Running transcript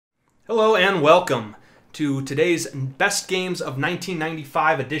Hello and welcome to today's Best Games of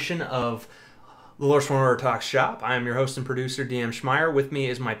 1995 edition of the Loresworn Order Talk Shop. I am your host and producer, DM Schmeier. With me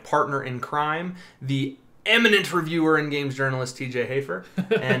is my partner in crime, the eminent reviewer and games journalist, TJ Hafer,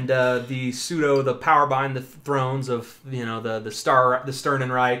 and the power behind the thrones of, the Stern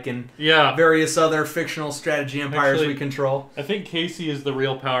and Reich and various other fictional strategy empires we control. I think Casey is the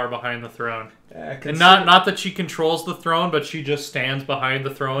real power behind the throne. And not that she controls the throne, but she just stands behind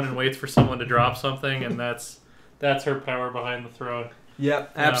the throne and waits for someone to drop something, and that's her power behind the throne.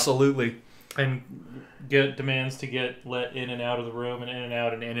 Yep, absolutely. And demands to get let in and out of the room and in and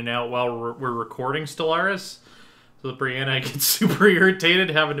out and in and out while we're recording Stellaris. So that Brianna gets super irritated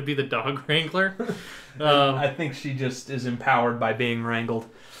having to be the dog wrangler. I think she just is empowered by being wrangled.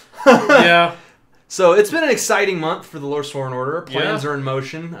 Yeah. So it's been an exciting month for the Loresworn Order. Plans are in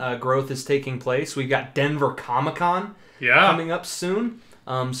motion. Growth is taking place. We've got Denver Comic-Con coming up soon.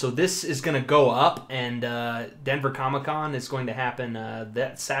 So this is going to go up, and Denver Comic-Con is going to happen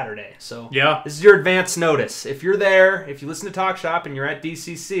that Saturday. So this is your advance notice. If you're there, if you listen to Talk Shop and you're at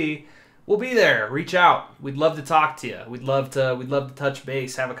DCC, we'll be there. Reach out. We'd love to talk to you. We'd love to touch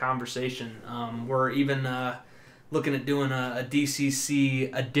base, have a conversation. We're even looking at doing a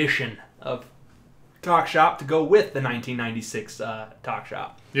DCC edition of Talk Shop to go with the 1996 Talk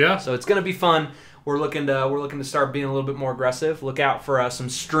Shop. Yeah. So it's going to be fun. We're looking to start being a little bit more aggressive. Look out for some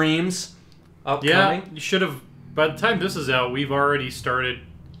streams upcoming. Yeah, you should have. By the time this is out, we've already started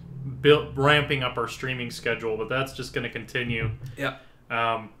ramping up our streaming schedule, but that's just going to continue. Yeah.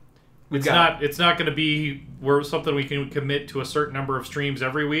 It's not going to be something we can commit to a certain number of streams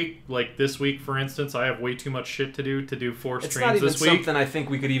every week. Like this week, for instance, I have way too much shit to do 4 streams this week. It's not even something I think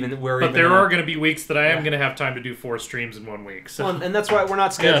we could even... But there are going to be weeks that I am going to have time to do 4 streams in 1 week. So. Well, and that's why we're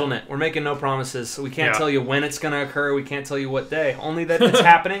not scheduling it. We're making no promises. So we can't tell you when it's going to occur. We can't tell you what day. Only that it's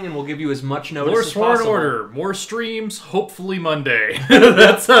happening, and we'll give you as much notice as possible. Loresworn Order. More streams, hopefully Monday.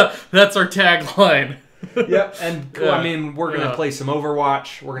 That's our tagline. Yep, and I mean, we're going to play some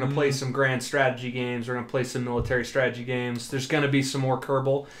Overwatch, we're going to play some grand strategy games, we're going to play some military strategy games, there's going to be some more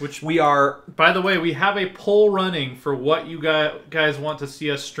Kerbal, which we are... By the way, we have a poll running for what you guys want to see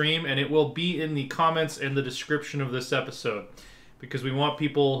us stream, and it will be in the comments and the description of this episode, because we want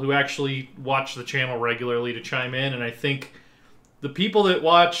people who actually watch the channel regularly to chime in, and I think the people that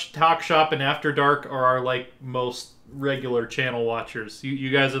watch Talk Shop and After Dark are our, most regular channel watchers. You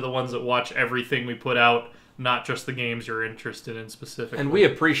guys are the ones that watch everything we put out, not just the games you're interested in specifically. And we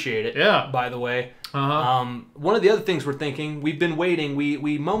appreciate it. Yeah. By the way, one of the other things we're thinking, we've been waiting. We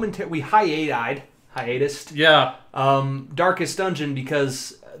hiatused. Yeah. Darkest Dungeon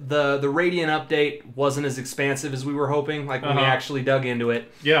because the Radiant update wasn't as expansive as we were hoping. Like when we actually dug into it.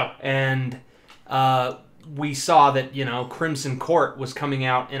 Yeah. And we saw that Crimson Court was coming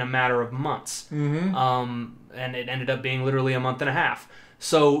out in a matter of months. Mm-hmm. And it ended up being literally a month and a half.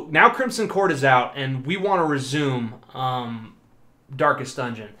 So now Crimson Court is out, and we want to resume Darkest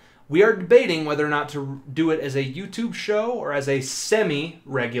Dungeon. We are debating whether or not to do it as a YouTube show or as a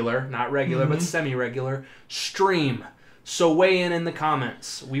semi-regular, not regular, but semi-regular stream. So weigh in the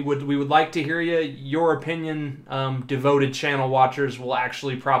comments. We would like to hear you. Your opinion, devoted channel watchers, will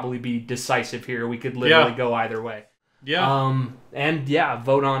actually probably be decisive here. We could literally go either way. Yeah.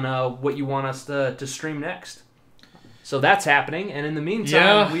 Vote on what you want us to stream next. So that's happening, and in the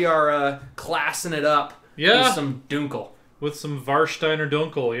meantime, we are classing it up with some Dunkel. With some Warsteiner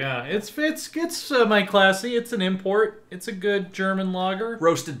Dunkel, It's my classy. It's an import. It's a good German lager.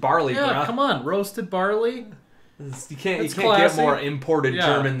 Roasted barley, bruh. Come on, roasted barley. You can't get more imported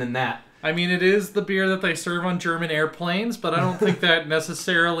German than that. I mean, it is the beer that they serve on German airplanes, but I don't think that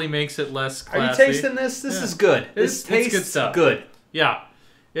necessarily makes it less classy. Are you tasting this? This is good. This tastes good stuff. Good. Yeah.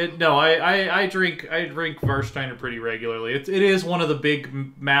 I drink Warsteiner pretty regularly. It is one of the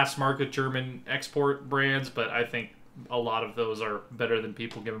big mass market German export brands, but I think a lot of those are better than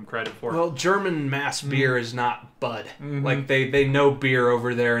people give them credit for. Well, German mass beer is not Bud. Mm-hmm. Like they know beer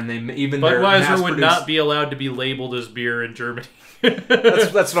over there, and Budweiser would not be allowed to be labeled as beer in Germany.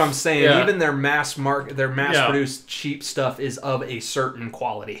 that's what I'm saying. Yeah. Even their mass-produced cheap stuff is of a certain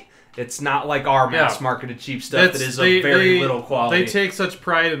quality. It's not like our mass-marketed cheap stuff that is of very little quality. They take such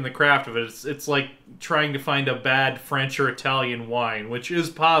pride in the craft of it. It's like trying to find a bad French or Italian wine, which is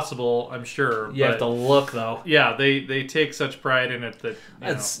possible, I'm sure. You have to look, though. Yeah, they take such pride in it that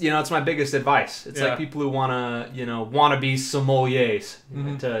it's my biggest advice. It's like people who want to be sommeliers,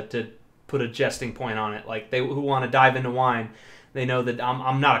 to put a jesting point on it. Like who want to dive into wine. They know that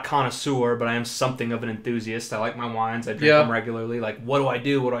I'm not a connoisseur, but I am something of an enthusiast. I like my wines. I drink them regularly. Like, what do I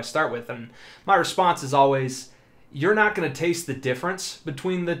do? What do I start with? And my response is always, you're not going to taste the difference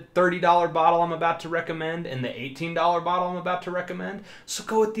between the $30 bottle I'm about to recommend and the $18 bottle I'm about to recommend. So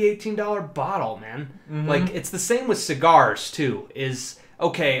go with the $18 bottle, man. Mm-hmm. Like, it's the same with cigars, too.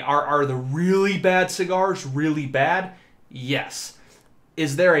 Okay, are the really bad cigars really bad? Yes.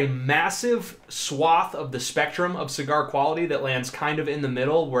 Is there a massive swath of the spectrum of cigar quality that lands kind of in the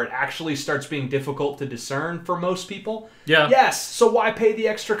middle where it actually starts being difficult to discern for most people? Yeah. Yes. So why pay the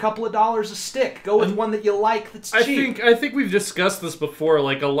extra couple of dollars a stick? Go with one that you like that's cheap. I think we've discussed this before.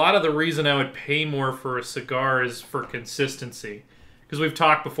 Like, a lot of the reason I would pay more for a cigar is for consistency. Because we've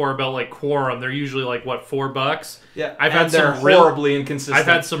talked before about, like, Quorum. They're usually, like, what, $4? Yeah, they're horribly inconsistent. I've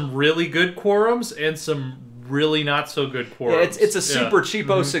had some really good Quorums and some really not so good Quorums. Yeah, it's a super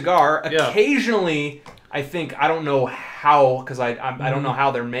cheapo cigar. Occasionally, I think, I don't know how, because I don't know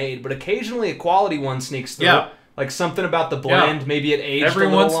how they're made, but occasionally a quality one sneaks through. Yeah. Like something about the blend, maybe it aged every a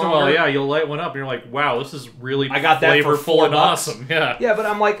little once longer. in a while, you'll light one up and you're like, wow, this is really I got that for flavorful and awesome. Yeah. Yeah, but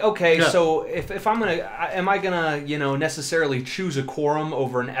I'm like, okay, so if I'm gonna, am I gonna, necessarily choose a Quorum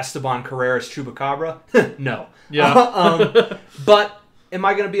over an Esteban Carreras Chupacabra? No. Yeah. But am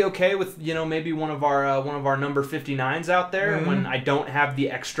I gonna be okay with maybe one of our number 59s out there when I don't have the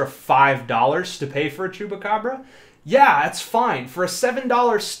extra $5 to pay for a Chupacabra? Yeah, that's fine. For a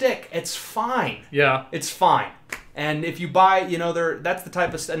 $7 stick, it's fine. Yeah. It's fine. And if you buy, that's the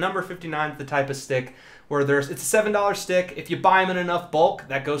type of number 59 is the type of stick where it's a $7 stick. If you buy them in enough bulk,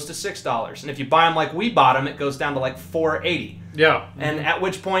 that goes to $6. And if you buy them like we bought them, it goes down to like $4.80. Yeah. And at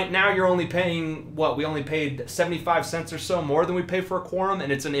which point now you're only paying we only paid 75 cents or so more than we pay for a Quorum,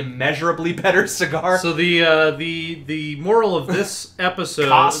 and it's an immeasurably better cigar. So the moral of this episode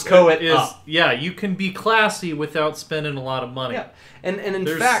Costco it is up. Yeah, you can be classy without spending a lot of money. Yeah. And in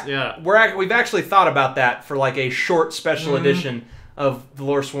fact, we've actually thought about that for like a short special edition of the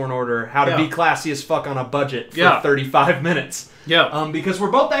Loresworn Order, how to be classy as fuck on a budget for 35 minutes. Yeah. Because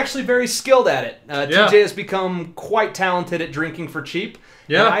we're both actually very skilled at it. TJ has become quite talented at drinking for cheap.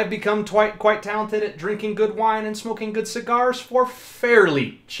 Yeah. And I've become quite talented at drinking good wine and smoking good cigars for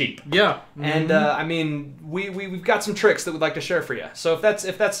fairly cheap. Yeah. And I mean, we've got some tricks that we'd like to share for you. So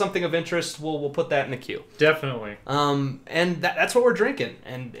if that's something of interest, we'll put that in the queue. Definitely. And that's what we're drinking.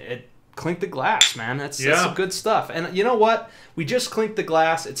 And clink the glass, man. That's some good stuff. And you know what? We just clinked the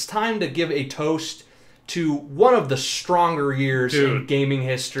glass. It's time to give a toast to one of the stronger years in gaming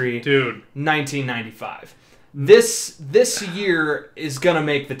history. 1995. This year is gonna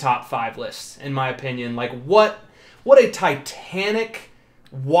make the top 5 lists, in my opinion. Like what a titanic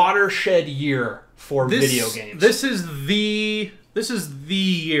watershed year for video games. This is the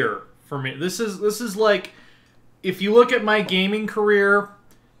year for me. This is like, if you look at my gaming career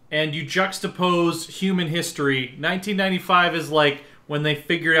and you juxtapose human history, 1995 is like when they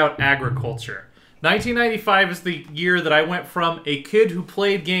figured out agriculture. 1995 is the year that I went from a kid who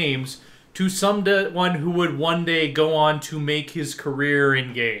played games to someone who would one day go on to make his career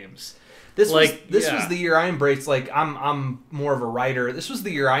in games. This was the year I embraced. Like I'm more of a writer. This was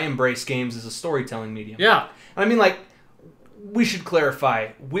the year I embraced games as a storytelling medium. Yeah, I mean, like, we should clarify.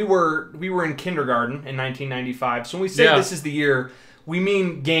 We were in kindergarten in 1995. So when we say this is the year, we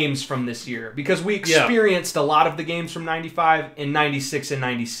mean games from this year, because we experienced a lot of the games from 95 in 96 and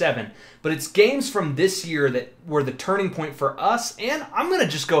 97. But it's games from this year that were the turning point for us, and I'm going to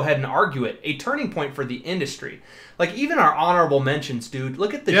just go ahead and argue it, a turning point for the industry. Like, even our honorable mentions, dude,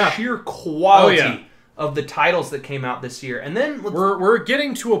 look at the sheer quality of the titles that came out this year. And then we're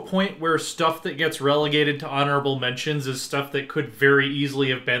getting to a point where stuff that gets relegated to honorable mentions is stuff that could very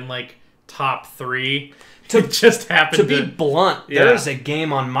easily have been like top 3. It just happened to be blunt, there is a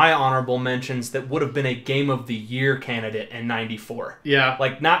game on my honorable mentions that would have been a Game of the Year candidate in 94. Yeah.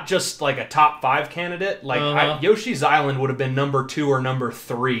 Like, not just like a top 5 candidate. Like, Yoshi's Island would have been number 2 or number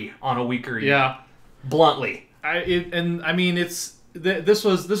 3 on a weaker year. Yeah. Bluntly. This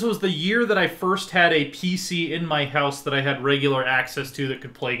was the year that I first had a PC in my house that I had regular access to that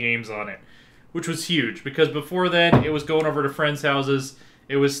could play games on it, which was huge, because before then it was going over to friends' houses.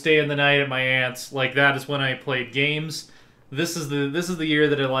 It was staying the night at my aunt's. Like, that is when I played games. This is the year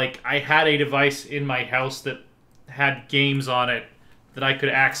that I had a device in my house that had games on it that I could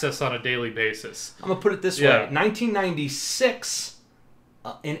access on a daily basis. I'm gonna put it this way: 1996,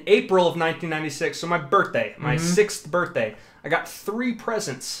 in April of 1996, so my birthday, my 6th birthday, I got 3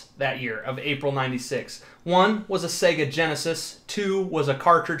 presents that year of April 96. 1 was a Sega Genesis. 2 was a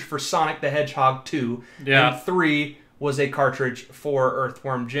cartridge for Sonic the Hedgehog 2. Yeah. And 3 was a cartridge for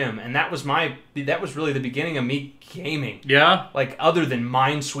Earthworm Jim, and that was really the beginning of me gaming. Yeah. Like, other than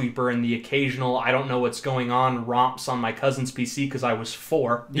Minesweeper and the occasional I don't know what's going on romps on my cousin's PC because I was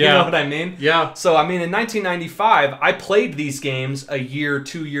 4. You know what I mean? Yeah. So, I mean, in 1995, I played these games a year,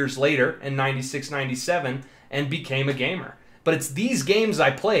 2 years later, in 96, 97, and became a gamer. But it's these games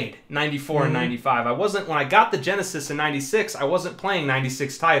I played, 94 and 95. When I got the Genesis in 96, I wasn't playing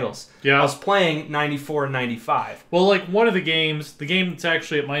 96 titles. Yeah. I was playing 94 and 95. Well, like, one of the game that's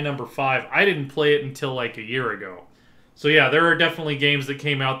actually at my number 5, I didn't play it until, like, a year ago. So, yeah, there are definitely games that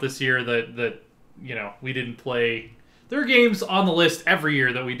came out this year that you know, we didn't play. There are games on the list every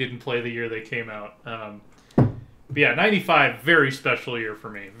year that we didn't play the year they came out. But yeah, 95, very special year for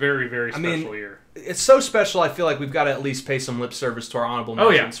me. Very, very special year. It's so special, I feel like we've got to at least pay some lip service to our honorable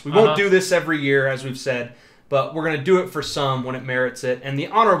mentions. We won't do this every year, as we've said, but we're going to do it for some when it merits it. And the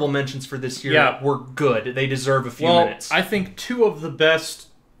honorable mentions for this year were good. They deserve a few minutes. I think 2 of the best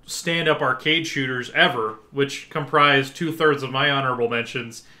stand-up arcade shooters ever, which comprise 2/3 of my honorable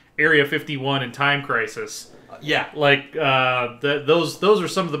mentions, Area 51 and Time Crisis. Like, those are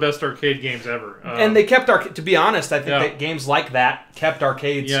some of the best arcade games ever. And they kept to be honest, I think that games like that kept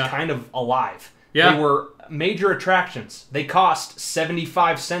arcades kind of alive. Yeah. They were major attractions. They cost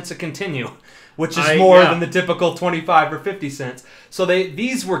 75 cents a continue, which is more than the typical 25 or 50 cents. So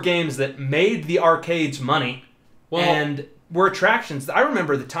these were games that made the arcades money and were attractions. I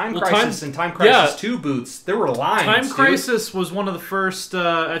remember the Time Crisis and Time Crisis 2 booths. There were lines. Time Crisis was one of the first,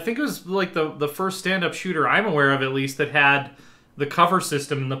 I think it was like the first stand-up shooter I'm aware of, at least, that had the cover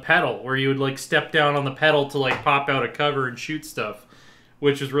system and the pedal, where you would like step down on the pedal to like pop out a cover and shoot stuff,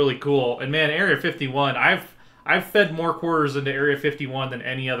 which is really cool. And man, Area 51, I've fed more quarters into Area 51 than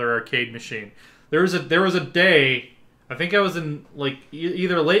any other arcade machine. There was a day, I think I was in like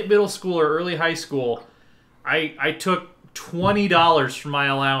either late middle school or early high school. I took $20 from my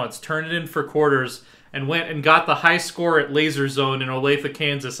allowance, turned it in for quarters, and went and got the high score at Laser Zone in Olathe,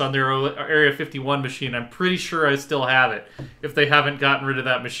 Kansas on their Area 51 machine. I'm pretty sure I still have it, if they haven't gotten rid of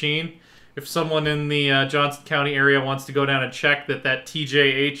that machine. If someone in the Johnson County area wants to go down and check that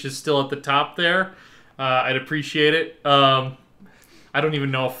TJH is still at the top there, I'd appreciate it. I don't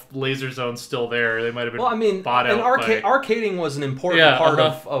even know if Laser Zone's still there. They might have been bought out. And arcading was an important part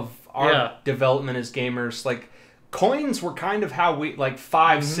of our development as gamers. Like, coins were kind of how we, like,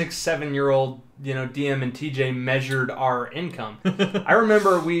 5, 6, 7-year-old, DM and TJ measured our income. I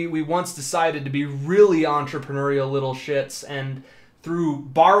remember we once decided to be really entrepreneurial little shits, and through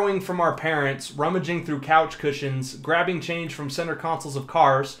borrowing from our parents, rummaging through couch cushions, grabbing change from center consoles of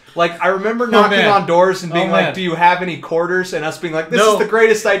cars. Like, I remember knocking on doors and being like, do you have any quarters? And us being like, this is the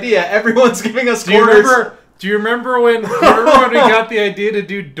greatest idea. Everyone's giving us quarters. Do you remember when we got the idea to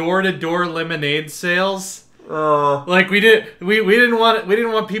do door-to-door lemonade sales? Like, we didn't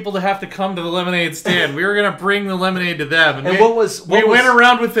want people to have to come to the lemonade stand. We were gonna bring the lemonade to them. And we went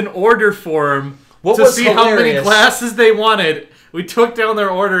around with an order form to see how many glasses they wanted. We took down their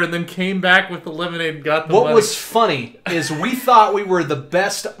order and then came back with the lemonade and got the money. What was funny is we thought we were the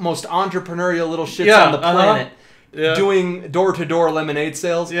best, most entrepreneurial little shits on the planet. Doing door-to-door lemonade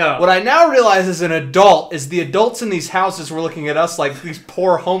sales. What I now realize as an adult is the adults in these houses were looking at us like these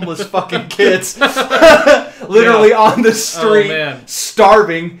poor homeless fucking kids, literally on the street,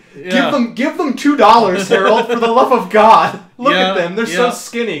 starving. Give them $2, Harold, for the love of God. Look at them; they're so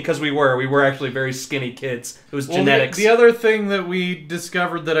skinny. Because we were actually very skinny kids. It was genetics. The other thing that we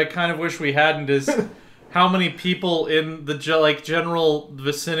discovered that I kind of wish we hadn't is how many people in the general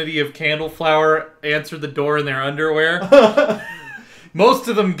vicinity of Candleflower answered the door in their underwear. Most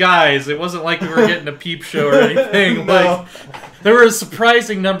of them guys. It wasn't like we were getting a peep show or anything. No. Like, there were a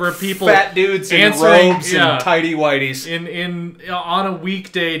surprising number of people, fat dudes in robes and tighty whities, on a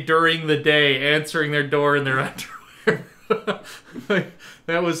weekday during the day, answering their door in their underwear.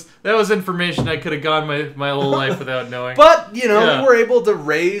 That was information I could have gone my whole life without knowing. But, we were able to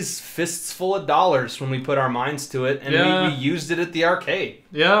raise fists full of dollars when we put our minds to it, and we used it at the arcade.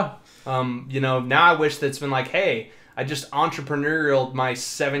 Yeah. Now I wish that it's been like, hey, I just entrepreneurialed my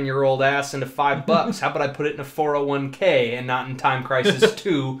 7-year-old ass into $5. How about I put it in a 401k and not in Time Crisis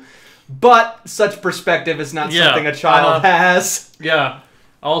 2? But such perspective is not something a child has. Yeah.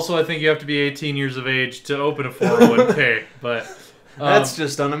 Also, I think you have to be 18 years of age to open a 401k, but that's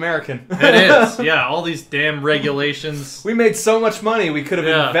just un-American. It is. Yeah, all these damn regulations. We made so much money, we could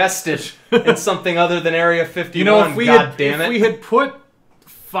have invested in something other than Area 51. If we had put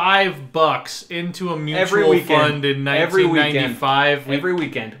 $5 into a mutual fund in 1995, every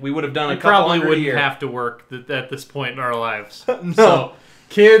weekend, we would have done a couple probably hundred wouldn't a year. have to work at this point in our lives. No.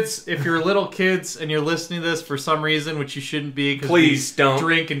 Kids, if you're little kids and you're listening to this for some reason, which you shouldn't be, because please don't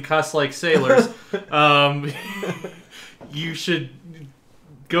drink and cuss like sailors, you should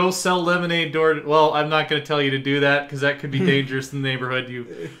go sell lemonade door. Well, I'm not going to tell you to do that because that could be dangerous in the neighborhood.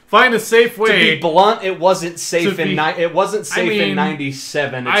 You find a safe way. To be blunt, it wasn't safe in it wasn't safe in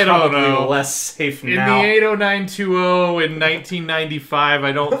 '97. It's probably less safe now. In the 80920 in 1995,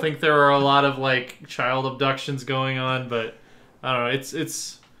 I don't think there are a lot of like child abductions going on, but I don't know.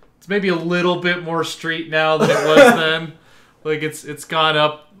 It's maybe a little bit more street now than it was then. Like it's gone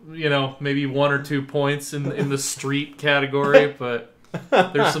up, maybe 1 or 2 points in the street category, but.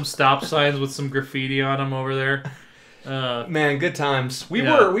 There's some stop signs with some graffiti on them over there. Man, good times. We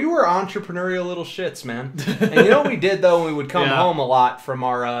were entrepreneurial little shits, man. And you know what we did though? We would come home a lot from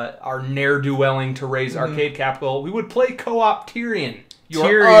our ne'er-do-welling to raise arcade capital. We would play co-op Tyrion.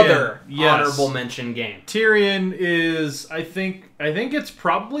 Your other honorable mention game. Tyrion is, I think it's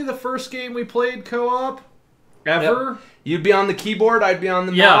probably the first game we played co-op ever. Yep. You'd be on the keyboard, I'd be on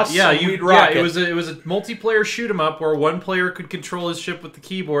the mouse. We'd rock it. It was a multiplayer shoot 'em up where one player could control his ship with the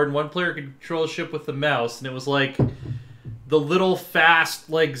keyboard and one player could control his ship with the mouse, and it was like the little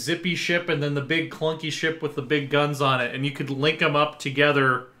fast, like zippy ship, and then the big clunky ship with the big guns on it, and you could link them up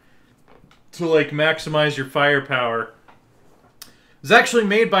together to like maximize your firepower. It was actually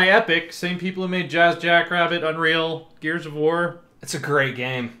made by Epic, same people who made Jazz Jackrabbit, Unreal, Gears of War. It's a great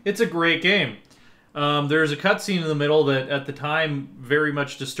game. It's a great game. There's a cutscene in the middle that, at the time, very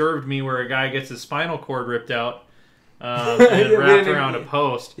much disturbed me, where a guy gets his spinal cord ripped out and wrapped around a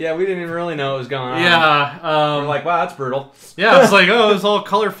post. Yeah, we didn't even really know what was going on. Yeah. We're like, wow, that's brutal. Yeah, it's like, oh, it's all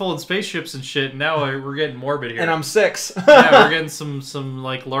colorful and spaceships and shit, and now we're getting morbid here. And I'm 6. Yeah, we're getting some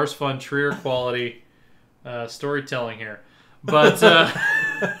like Lars von Trier quality storytelling here. But,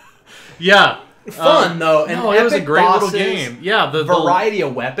 yeah. Fun though, and it was a great little game. Yeah, the variety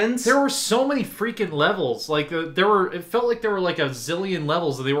of weapons. There were so many freaking levels. Like it felt like there were like a zillion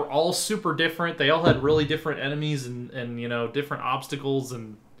levels, and they were all super different. They all had really different enemies and different obstacles,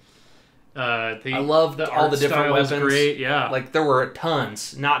 and I loved all the different weapons. Great, yeah. Like there were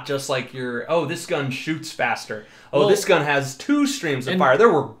tons, not just like this gun shoots faster. This gun has 2 streams of fire.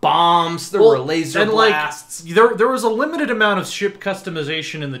 There were bombs. There were laser blasts. Like, there was a limited amount of ship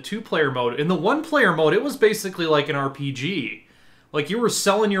customization in the 2-player mode. In the 1-player mode, it was basically like an RPG. Like, you were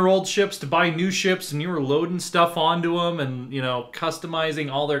selling your old ships to buy new ships, and you were loading stuff onto them and, customizing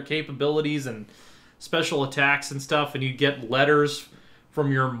all their capabilities and special attacks and stuff. And you'd get letters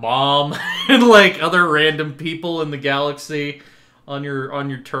from your mom and, like, other random people in the galaxy on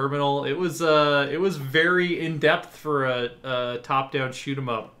your terminal. It was very in depth for a top-down shoot 'em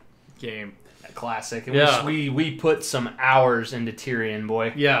up game. Classic. We put some hours into Tyrion,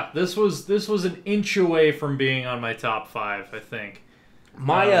 boy. Yeah, this was an inch away from being on my top 5, I think.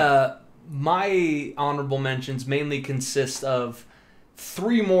 My honorable mentions mainly consist of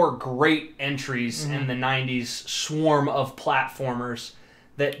 3 more great entries in the 90s swarm of platformers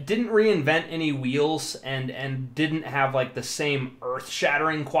that didn't reinvent any wheels and didn't have like the same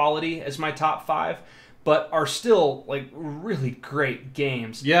earth-shattering quality as my top 5, but are still like really great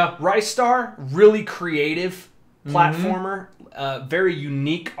games. Yeah. Rystar, really creative platformer, very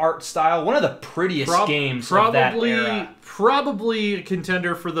unique art style, one of the prettiest games of that era. Probably a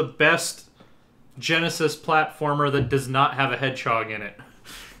contender for the best Genesis platformer that does not have a hedgehog in it.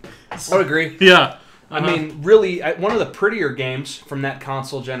 I would agree. Yeah. I mean, really, one of the prettier games from that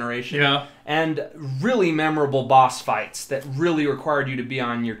console generation. Yeah. And really memorable boss fights that really required you to be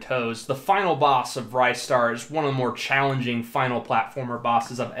on your toes. The final boss of Rystar is one of the more challenging final platformer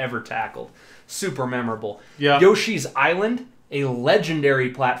bosses I've ever tackled. Super memorable. Yeah. Yoshi's Island, a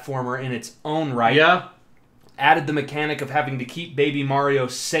legendary platformer in its own right. Yeah. Added the mechanic of having to keep Baby Mario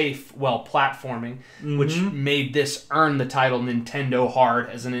safe while platforming, which made this earn the title Nintendo Hard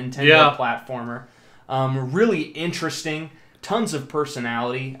as a Nintendo platformer. Really interesting, tons of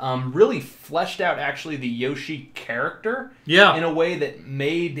personality, really fleshed out actually the Yoshi character in a way that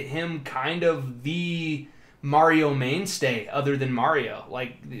made him kind of the Mario mainstay other than Mario.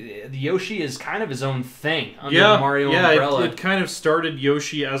 Like, the Yoshi is kind of his own thing under the Mario umbrella. It kind of started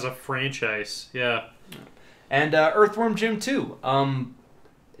Yoshi as a franchise, And Earthworm Jim 2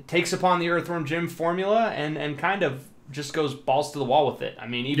 takes upon the Earthworm Jim formula and kind of just goes balls to the wall with it. I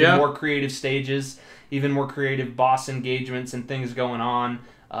mean, even more creative stages, even more creative boss engagements and things going on.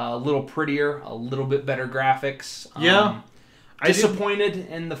 A little prettier, a little bit better graphics. Disappointed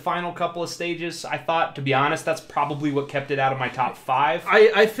in the final couple of stages. I thought, to be honest, that's probably what kept it out of my top 5.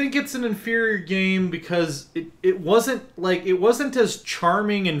 I think it's an inferior game because it wasn't as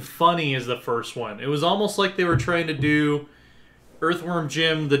charming and funny as the first one. It was almost like they were trying to do Earthworm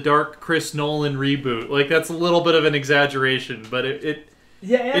Jim, the dark Chris Nolan reboot. Like, that's a little bit of an exaggeration, but it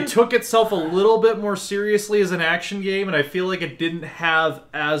took itself a little bit more seriously as an action game, and I feel like it didn't have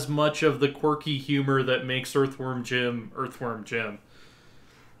as much of the quirky humor that makes Earthworm Jim.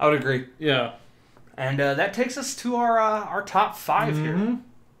 I would agree. Yeah. And that takes us to our top 5 here.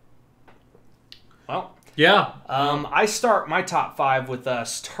 Well, yeah. I start my top 5 with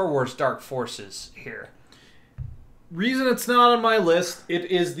Star Wars Dark Forces here. Reason it's not on my list, it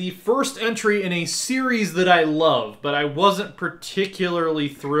is the first entry in a series that I love, but I wasn't particularly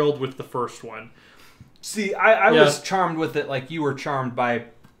thrilled with the first one. See, I was charmed with it like you were charmed by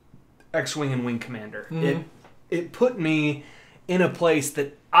X-Wing and Wing Commander. It put me in a place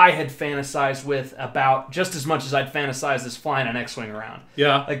that I had fantasized with about just as much as I'd fantasized as flying an X-Wing around.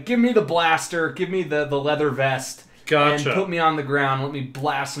 Yeah. Like, give me the blaster, give me the leather vest, gotcha. And put me on the ground, let me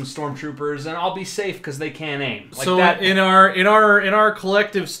blast some stormtroopers, and I'll be safe because they can't aim. Like so that. in our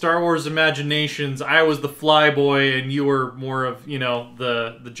collective Star Wars imaginations, I was the flyboy and you were more of,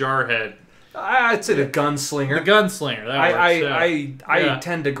 the jarhead. I'd say the gunslinger. The gunslinger. That I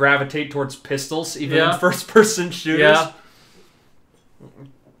tend to gravitate towards pistols, even in first-person shooters. Yeah.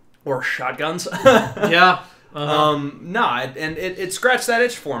 Or shotguns. Yeah. It scratched that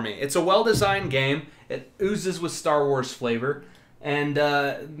itch for me. It's a well-designed game. It oozes with Star Wars flavor. And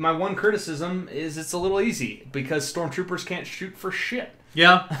my one criticism is it's a little easy because stormtroopers can't shoot for shit.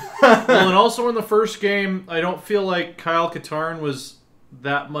 Yeah. Well, and also in the first game, I don't feel like Kyle Katarn was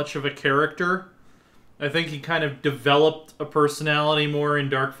that much of a character. I think he kind of developed a personality more in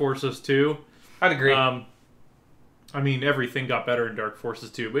Dark Forces 2. I'd agree. I mean, everything got better in Dark Forces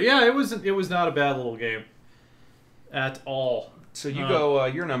 2. But yeah, it was not a bad little game. At all. So you go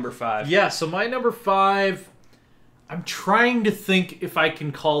your number 5. Yeah, so my number 5... I'm trying to think if I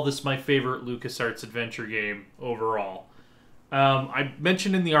can call this my favorite LucasArts adventure game overall. I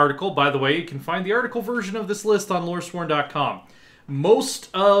mentioned in the article, by the way, you can find the article version of this list on Loresworn.com.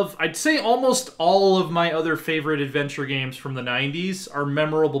 I'd say almost all of my other favorite adventure games from the 90s are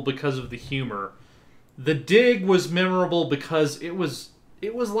memorable because of the humor. The Dig was memorable because it was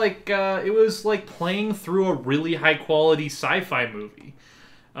like playing through a really high quality sci-fi movie.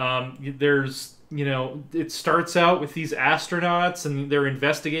 It starts out with these astronauts and they're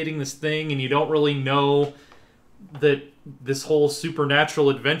investigating this thing, and you don't really know that this whole supernatural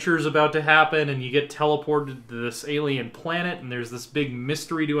adventure is about to happen, and you get teleported to this alien planet, and there's this big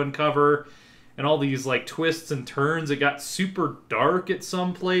mystery to uncover, and all these like twists and turns. It got super dark at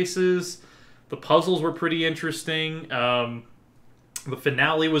some places. The puzzles were pretty interesting. The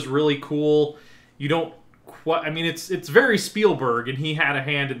finale was really cool. It's very Spielberg, and he had a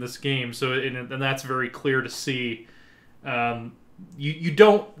hand in this game, and that's very clear to see. You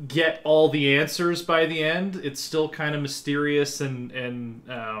don't get all the answers by the end. It's still kind of mysterious, and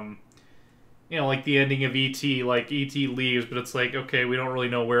like the ending of E.T. Like E.T. leaves, but it's like, okay, we don't really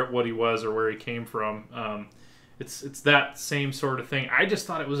know what he was or where he came from. It's that same sort of thing. I just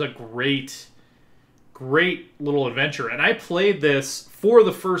thought it was a great little adventure, and I played this for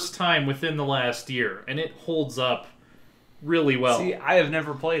the first time within the last year, and it holds up really well. See, I have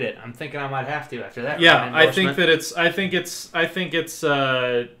never played it. I'm thinking I might have to after that. Yeah, I think it's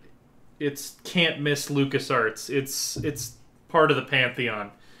can't miss LucasArts. It's part of the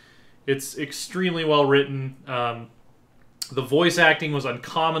pantheon. It's extremely well written. The voice acting was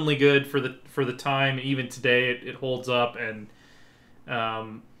uncommonly good for the time. Even today, it holds up, and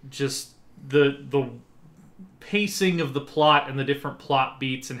just the pacing of the plot and the different plot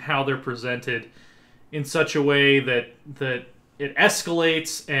beats and how they're presented in such a way that it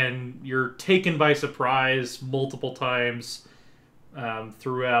escalates and you're taken by surprise multiple times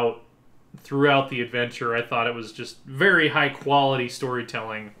throughout the adventure. I thought it was just very high quality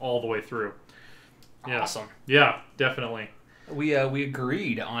storytelling all the way through. Yeah. Awesome. Yeah, definitely. We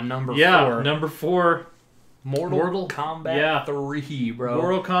agreed on number 4. Yeah, number 4. Mortal Kombat 3, bro.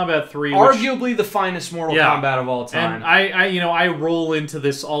 Mortal Kombat 3. Arguably the finest Mortal Kombat of all time. And I roll into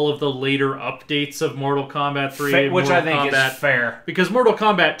this all of the later updates of Mortal Kombat 3. Which I think is fair. Because Mortal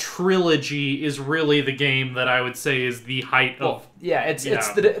Kombat Trilogy is really the game that I would say is the height of... Yeah, it's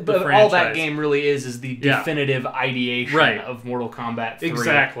but all that game really is the definitive ideation of Mortal Kombat 3.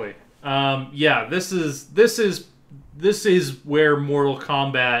 Exactly. This is where Mortal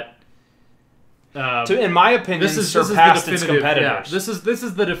Kombat... in my opinion, surpassed its competitors. Yeah, this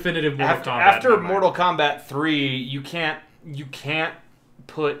is the definitive Mortal Kombat. After Mortal Kombat 3, you can't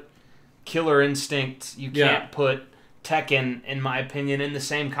put Killer Instinct, you can't put Tekken, in my opinion, in the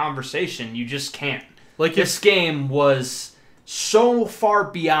same conversation. You just can't. Like, this game was so far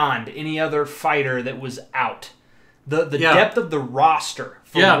beyond any other fighter that was out The depth of the roster,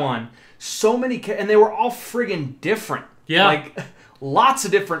 for one. So many... And they were all friggin' different. Yeah. Like, lots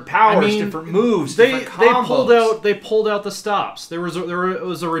of different powers, different moves, different combos. They pulled out the stops. There was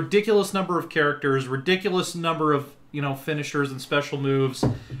a ridiculous number of characters, ridiculous number of, finishers and special moves,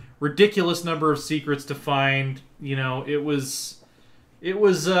 ridiculous number of secrets to find. It was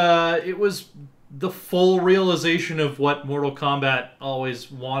the full realization of what Mortal Kombat always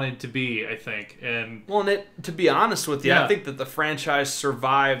wanted to be, I think. And to be honest with you, I think that the franchise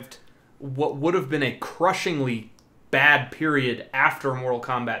survived what would have been a crushingly bad period after Mortal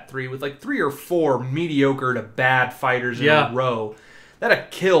Kombat 3 with like 3 or 4 mediocre to bad fighters in a row. That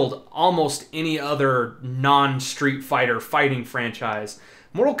have killed almost any other non-Street Fighter fighting franchise.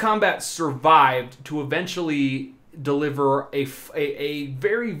 Mortal Kombat survived to eventually deliver a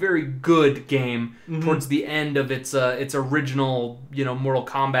very, very good game towards the end of its original Mortal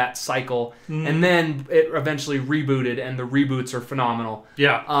Kombat cycle, and then it eventually rebooted, and the reboots are phenomenal.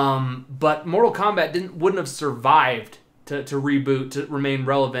 But Mortal Kombat wouldn't have survived to reboot, to remain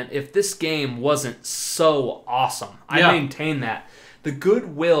relevant, if this game wasn't so awesome. I maintain that the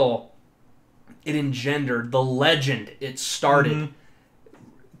goodwill it engendered, the legend it started,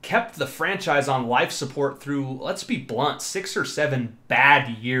 kept the franchise on life support through, let's be blunt, 6 or 7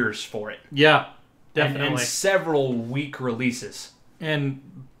 bad years for it. Yeah, definitely. And several weak releases.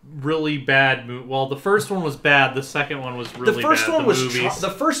 And really bad well, the first one was bad, the second one was really bad. The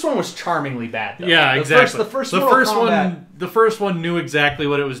first one was charmingly bad, though. Yeah, exactly. The first one knew exactly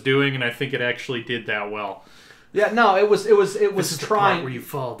what it was doing, and I think it actually did that well. Yeah, no, it was this is trying the part where you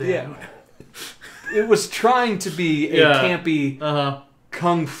fall down. Yeah. It was trying to be a campy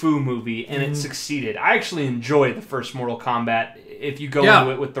kung fu movie, and it succeeded. I actually enjoyed the first Mortal Kombat if you go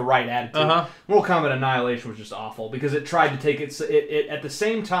into it with the right attitude. Mortal Kombat Annihilation was just awful because it tried to take it at the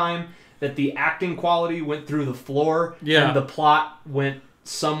same time that the acting quality went through the floor and the plot went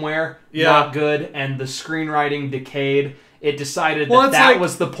somewhere not good, and the screenwriting decayed. It decided that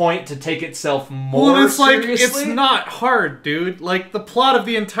was the point to take itself more seriously. It's not hard, dude. Like, the plot of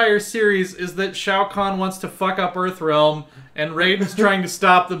the entire series is that Shao Kahn wants to fuck up Earthrealm, and Raiden's trying to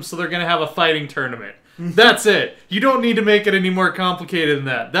stop them, so they're going to have a fighting tournament. That's it. You don't need to make it any more complicated than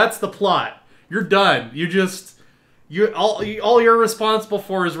that. That's the plot. You're done. All you're responsible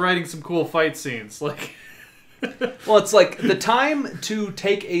for is writing some cool fight scenes. Like... Well, it's like the time to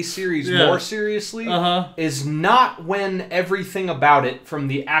take a series more seriously is not when everything about it, from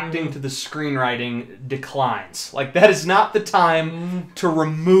the acting to the screenwriting, declines. Like, that is not the time to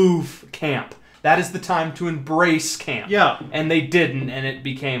remove camp. That is the time to embrace camp. Yeah. And they didn't, and it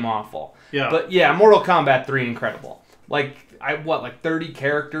became awful. Yeah. But yeah, Mortal Kombat 3, incredible. Like, 30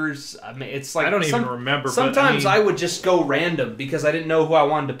 characters? I mean, it's like... I don't even remember. Sometimes I would just go random because I didn't know who I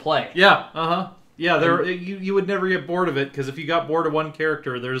wanted to play. Yeah, Yeah, you would never get bored of it, because if you got bored of one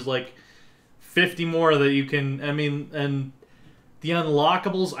character, there's like 50 more that you can... I mean, and the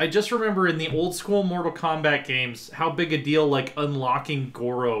unlockables... I just remember in the old school Mortal Kombat games how big a deal, like, unlocking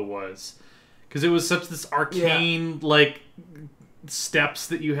Goro was. Because it was such this arcane, like, steps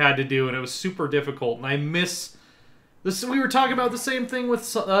that you had to do, and it was super difficult. And I miss... this. We were talking about the same thing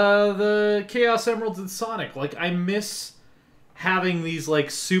with the Chaos Emeralds and Sonic. Like, I miss... having these, like,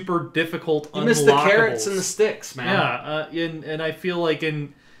 super difficult unlockables. You miss the carrots and the sticks, man. Yeah, and I feel like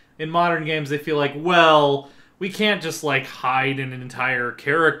in modern games, they feel like, well, we can't just, like, hide an entire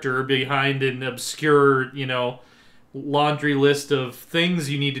character behind an obscure, laundry list of things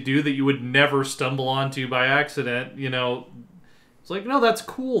you need to do that you would never stumble onto by accident, It's like, no, that's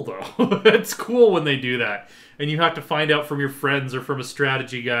cool, though. It's cool when they do that. And you have to find out from your friends or from a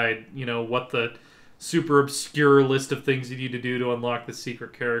strategy guide, what the... super obscure list of things you need to do to unlock the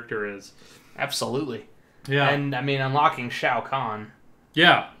secret character is. Absolutely. Yeah. And, I mean, unlocking Shao Kahn.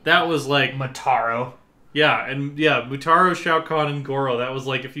 Yeah, that was like... Mutaro. Yeah, and Mutaro, Shao Kahn, and Goro. That was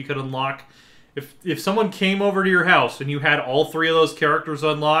like if you could unlock... If someone came over to your house and you had all 3 of those characters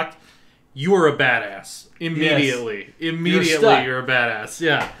unlocked, you were a badass. Immediately. Yes. Immediately you're a badass.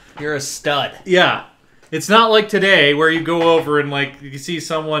 Yeah. You're a stud. Yeah. It's not like today where you go over and, like, you see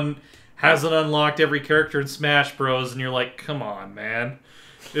someone... hasn't unlocked every character in Smash Bros. And you're like, come on, man.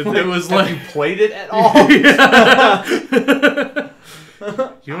 It was have like... you played it at all?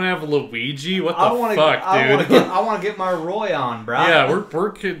 You don't have Luigi? What the fuck, dude? I want to get my Roy on, bro. Yeah,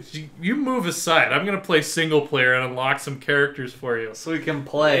 you move aside. I'm going to play single player and unlock some characters for you. So we can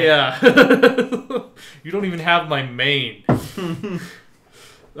play. Yeah. You don't even have my main.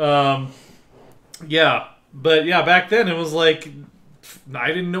 Yeah. But, yeah, back then it was like... I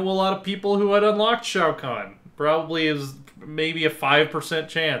didn't know a lot of people who had unlocked Shao Kahn. Probably is maybe a 5%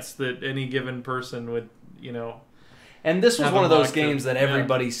 chance that any given person would, And this was one of those games that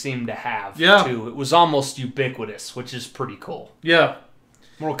everybody seemed to have, too. It was almost ubiquitous, which is pretty cool. Yeah.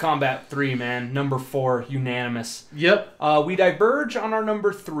 Mortal Kombat 3, man. Number 4, unanimous. Yep. We diverge on our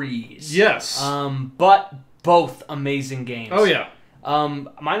number 3s. Yes. But both amazing games. Oh, yeah.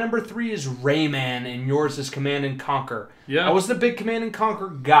 My number 3 is Rayman, and yours is Command and Conquer. Yeah. I wasn't a big Command and Conquer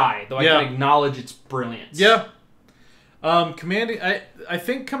guy, though I can acknowledge its brilliance. Yeah. I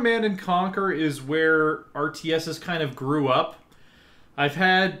think Command and Conquer is where RTSs kind of grew up. I've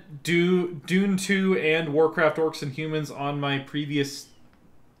had Dune 2 and Warcraft Orcs and Humans on my previous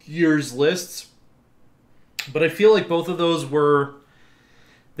year's lists, but I feel like both of those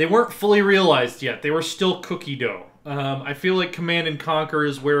they weren't fully realized yet. They were still cookie dough. I feel like Command and Conquer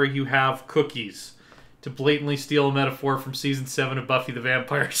is where you have cookies, to blatantly steal a metaphor from season 7 of Buffy the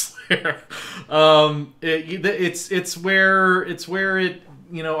Vampire Slayer. It's where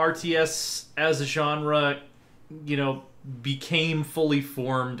RTS as a genre, became fully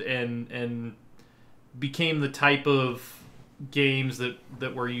formed and became the type of games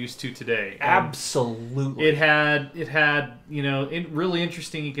that we're used to today. Absolutely. It had really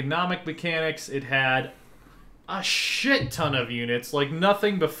interesting economic mechanics. It had a shit ton of units, like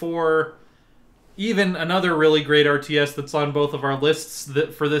nothing before. Even another really great RTS that's on both of our lists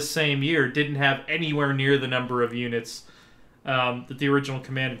that for this same year didn't have anywhere near the number of units that the original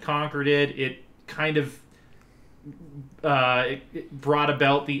Command & Conquer did. It kind of it brought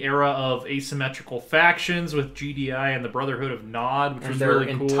about the era of asymmetrical factions with GDI and the Brotherhood of Nod, which was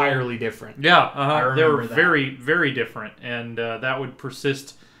really cool. Entirely different. Yeah, they were very, very different, and that would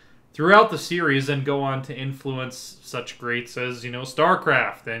persist throughout the series and go on to influence such greats as,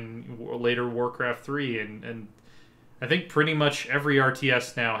 StarCraft and later Warcraft 3. And I think pretty much every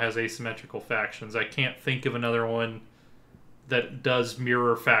RTS now has asymmetrical factions. I can't think of another one that does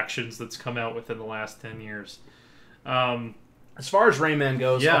mirror factions that's come out within the last 10 years. As far as Rayman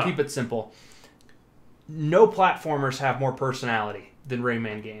goes, I'll keep it simple. No platformers have more personality than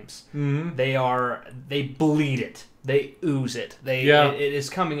Rayman games. Mm-hmm. They bleed it. They ooze it. It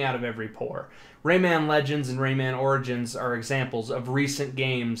is coming out of every pore. Rayman Legends and Rayman Origins are examples of recent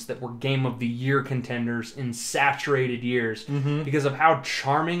games that were Game of the Year contenders in saturated years because of how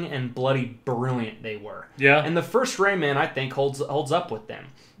charming and bloody brilliant they were. Yeah. And the first Rayman, I think, holds up with them.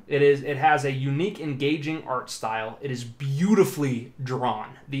 It has a unique, engaging art style. It is beautifully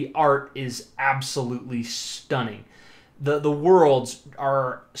drawn. The art is absolutely stunning. The worlds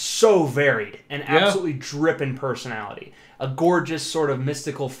are so varied and absolutely drip in personality. A gorgeous sort of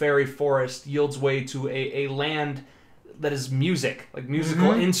mystical fairy forest yields way to a land that is music, like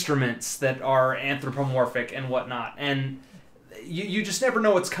musical instruments that are anthropomorphic and whatnot. And you just never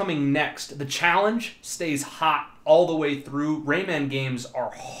know what's coming next. The challenge stays hot all the way through. Rayman games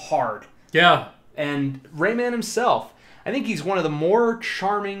are hard. Yeah. And Rayman himself, I think he's one of the more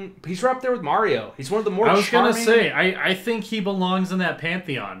charming. He's right up there with Mario. He's one of the more charming. I was going to say, I think he belongs in that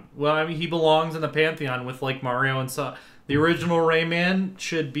pantheon. Well, I mean, he belongs in the pantheon with, like, Mario and so. The original Rayman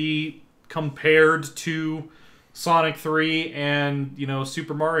should be compared to Sonic 3 and,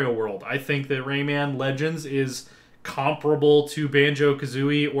 Super Mario World. I think that Rayman Legends is comparable to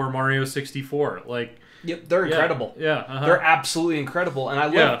Banjo-Kazooie or Mario 64. Like, yep, they're incredible. Yeah. They're absolutely incredible. And I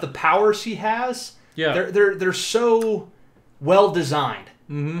love the powers he has. Yeah, they're so well designed,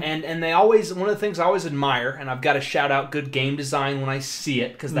 and they always, one of the things I always admire, and I've got to shout out good game design when I see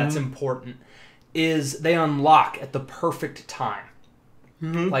it because that's important, is they unlock at the perfect time.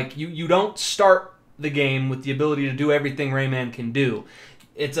 Like you don't start the game with the ability to do everything Rayman can do.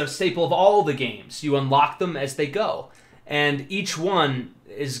 It's a staple of all the games. You unlock them as they go, and each one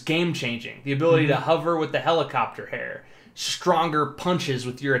is game changing. The ability to hover with the helicopter hair. Stronger punches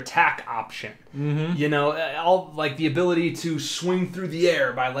with your attack option. All like the ability to swing through the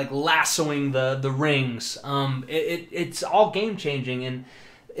air by like lassoing the rings. It's all game changing, and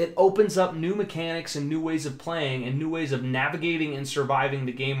it opens up new mechanics and new ways of playing and new ways of navigating and surviving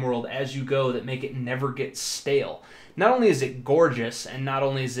the game world as you go that make it never get stale. Not only is it gorgeous, and not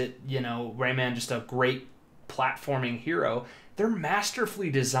only is it Rayman just a great platforming hero, they're masterfully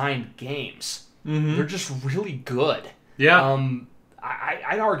designed games. They're just really good. Yeah.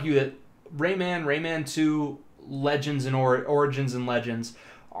 I'd argue that Rayman 2, Legends and Origins and Legends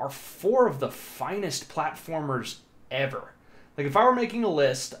are 4 of the finest platformers ever. Like, if I were making a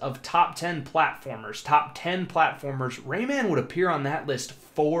list of top 10 platformers, Rayman would appear on that list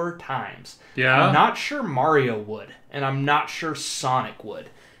 4 times. Yeah. I'm not sure Mario would, and I'm not sure Sonic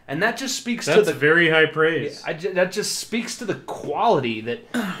would. And that just speaks to the... That's very high praise. That just speaks to the quality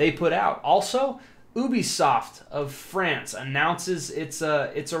that they put out. Also, Ubisoft of France announces it's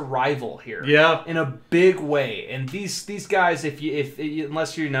a rival here. Yeah. In a big way. And these guys,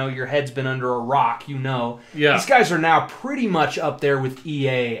 unless you know your head's been under a rock, you know. Yeah. These guys are now pretty much up there with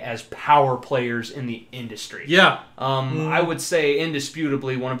EA as power players in the industry. Yeah. I would say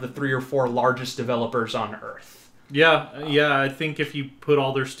indisputably one of the 3 or 4 largest developers on Earth. Yeah. I think if you put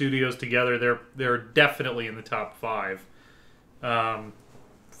all their studios together, they're definitely in the top 5.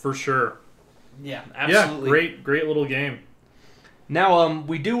 For sure. Yeah, absolutely. Yeah, great little game. Now,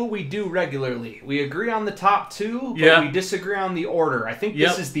 we do what we do regularly. We agree on the top 2, but we disagree on the order. I think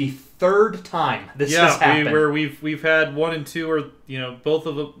this is the 3rd time this has happened. Where we've had 1 and 2 are both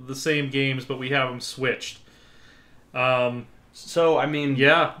of the same games, but we have them switched. So I mean,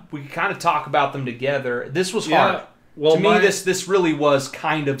 we kind of talk about them together. This was hard. Well, to me, this really was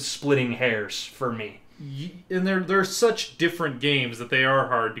kind of splitting hairs for me. And they're such different games that they are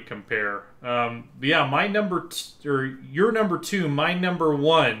hard to compare. My number your number 2, my number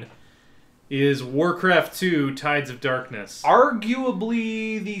 1 is Warcraft 2: Tides of Darkness.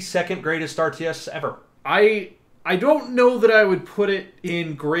 Arguably the 2nd greatest RTS ever. I don't know that I would put it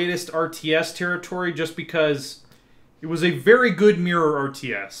in greatest RTS territory just because it was a very good mirror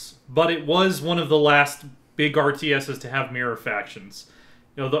RTS, but it was one of the last big RTSs to have mirror factions.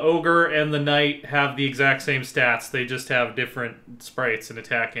 The Ogre and the Knight have the exact same stats. They just have different sprites and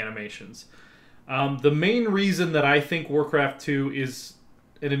attack animations. The main reason that I think Warcraft 2 is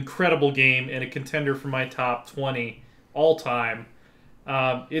an incredible game and a contender for my top 20 all-time,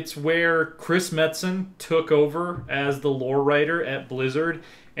 it's where Chris Metzen took over as the lore writer at Blizzard,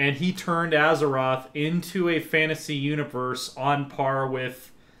 and he turned Azeroth into a fantasy universe on par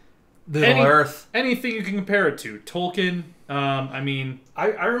with Earth. Anything you can compare it to. Tolkien,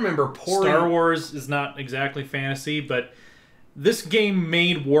 I remember pouring... Star Wars is not exactly fantasy, but this game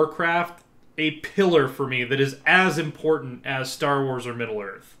made Warcraft a pillar for me that is as important as Star Wars or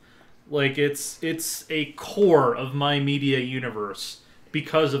Middle-earth. Like, it's a core of my media universe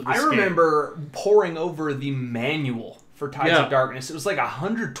because of this game. I remember poring over the manual for Tides of Darkness. It was like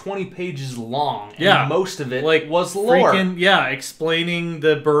 120 pages long, and most of it was lore. Explaining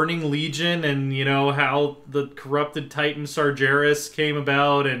the Burning Legion and, how the corrupted Titan Sargeras came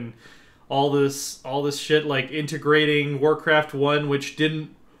about and all this shit, like integrating Warcraft 1, which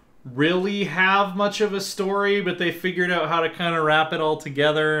didn't really have much of a story, but they figured out how to kind of wrap it all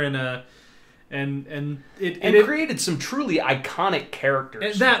together and it created some truly iconic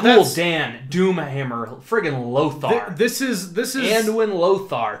characters. That's Dan, Doomhammer, friggin' Lothar. This is Anduin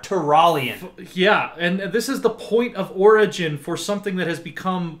Lothar, Tyrallion. Yeah, and this is the point of origin for something that has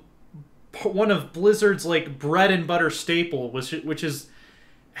become one of Blizzard's bread and butter staple, which is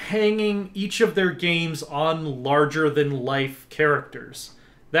hanging each of their games on larger than life characters.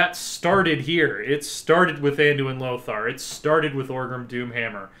 That started here. It started with Anduin Lothar. It started with Orgrim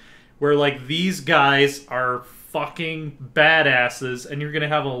Doomhammer. Where, these guys are fucking badasses, and you're going to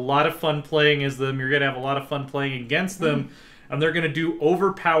have a lot of fun playing as them, you're going to have a lot of fun playing against them, and they're going to do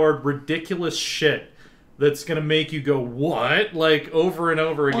overpowered, ridiculous shit that's going to make you go, what? Over and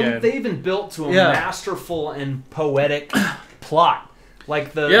over again. They even built to a masterful and poetic plot.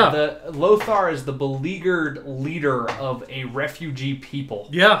 The Lothar is the beleaguered leader of a refugee people.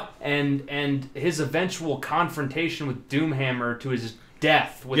 Yeah. And his eventual confrontation with Doomhammer to his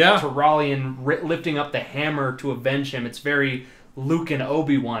death, with Tyrallion lifting up the hammer to avenge him. It's very Luke and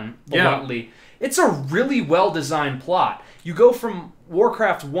Obi-Wan, bluntly. It's a really well-designed plot. You go from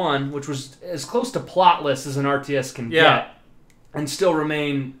Warcraft 1, which was as close to plotless as an RTS can get, and still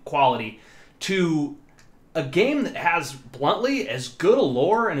remain quality, to a game that has, bluntly, as good a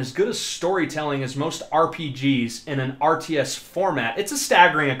lore and as good a storytelling as most RPGs in an RTS format. It's a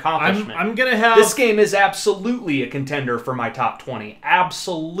staggering accomplishment. I'm gonna have... This game is absolutely a contender for my top 20.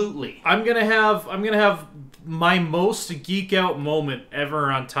 Absolutely. I'm gonna have my most geek out moment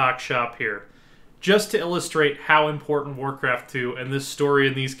ever on Talk Shop here, just to illustrate how important Warcraft 2 and this story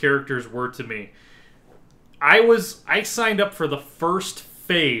and these characters were to me. I signed up for the first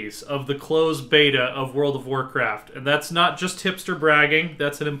phase of the closed beta of World of Warcraft, and that's not just hipster bragging,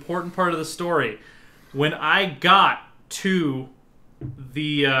 that's an important part of the story. When I got to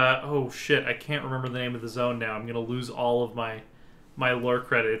the I can't remember the name of the zone now. I'm gonna lose all of my lore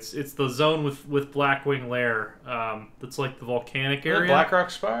credits. It's the zone with Blackwing Lair. That's the volcanic area.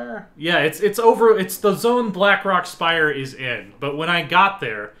 Blackrock Spire? Yeah, it's over. It's the zone Blackrock Spire is in. But when I got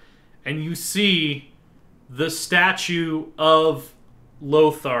there, and you see the statue of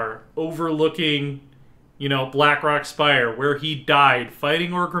Lothar overlooking, Blackrock Spire, where he died fighting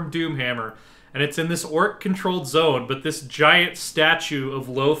Orgrim Doomhammer, and it's in this orc-controlled zone, but this giant statue of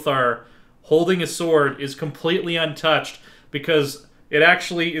Lothar holding a sword is completely untouched because it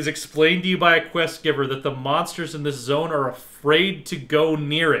actually is explained to you by a quest giver that the monsters in this zone are afraid to go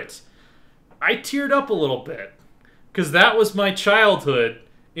near it. I teared up a little bit because that was my childhood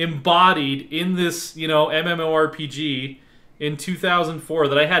embodied in this, MMORPG in 2004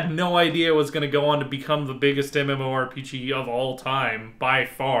 that I had no idea was going to go on to become the biggest MMORPG of all time by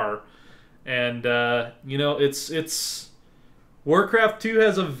far. And it's Warcraft 2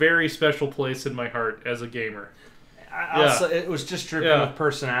 has a very special place in my heart as a gamer. Also, it was just dripping with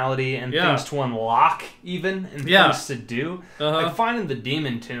personality and things to unlock, even, and things to do. Like finding the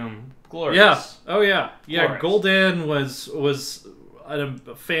Demon Tomb, glorious. Yeah. Oh yeah. Glorious. Gul'dan was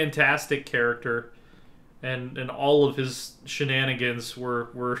a fantastic character, and all of his shenanigans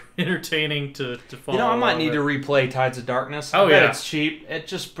were entertaining to follow. I might need to replay Tides of Darkness. Oh, I bet it's cheap. It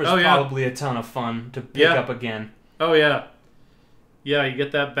just was probably a ton of fun to pick up again. Oh yeah. Yeah, you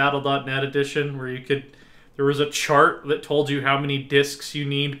get that Battle.net edition where you could. There was a chart that told you how many discs you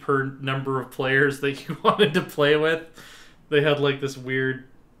need per number of players that you wanted to play with. They had like this weird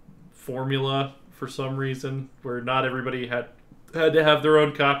formula for some reason where not everybody had to have their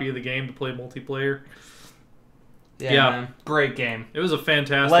own copy of the game to play multiplayer. Yeah. Man. Great game. It was a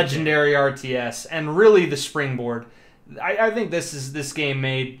fantastic legendary game. RTS, and really the springboard. I think this game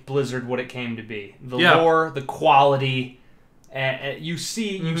made Blizzard what it came to be. The lore, the quality. You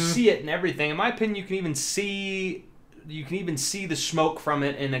see it in everything. In my opinion, you can even see the smoke from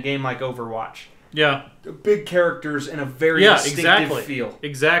it in a game like Overwatch. Yeah, big characters in a very distinctive feel.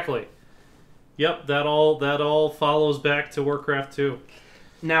 Exactly. Yep, that all follows back to Warcraft 2.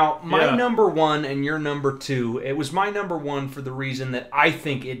 Now, my number one and your number two. It was my number one for the reason that I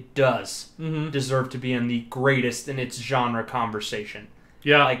think it does deserve to be in the greatest in its genre conversation.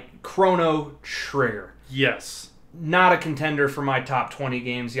 Yeah, like Chrono Trigger. Yes. Not a contender for my top 20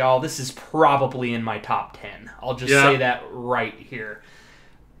 games, y'all. This is probably in my top 10. I'll just say that right here.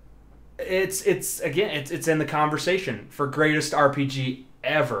 It's in the conversation for greatest RPG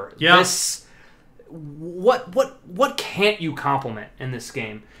ever. Yeah. What can't you compliment in this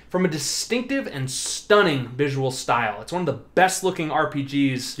game? From a distinctive and stunning visual style. It's one of the best looking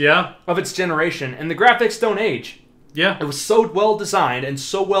RPGs of its generation, and the graphics don't age. Yeah. It was so well designed and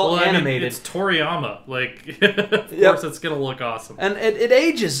so well animated. It's Toriyama. Of course it's going to look awesome. And it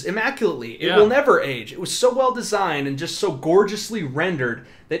ages immaculately. It will never age. It was so well designed and just so gorgeously rendered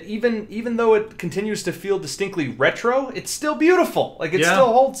that even though it continues to feel distinctly retro, it's still beautiful. It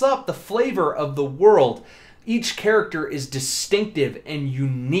still holds up. The flavor of the world. Each character is distinctive and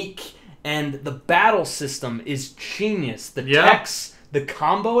unique. And the battle system is genius. The techs, the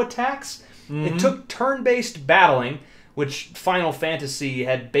combo attacks. It took turn-based battling, which Final Fantasy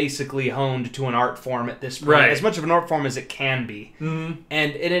had basically honed to an art form at this point, as much of an art form as it can be. And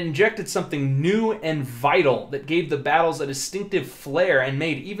it injected something new and vital that gave the battles a distinctive flair and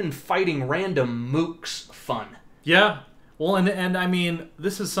made even fighting random mooks fun. Yeah. Well, and I mean,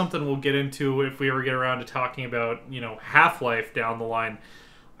 this is something we'll get into if we ever get around to talking about, Half-Life down the line.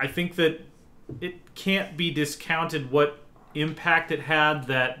 I think that it can't be discounted what impact it had,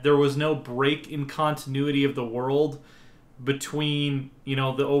 that there was no break in continuity of the world between the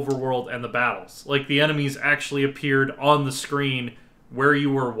overworld and the battles. The enemies actually appeared on the screen where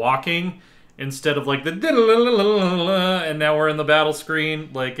you were walking instead of the and now we're in the battle screen.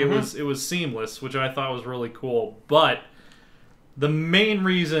 It was seamless, which I thought was really cool. But the main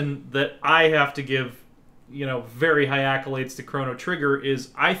reason that I have to give very high accolades to Chrono Trigger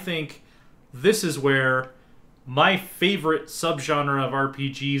is I think this is where my favorite subgenre of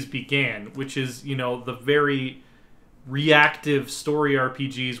RPGs began, which is, the very reactive story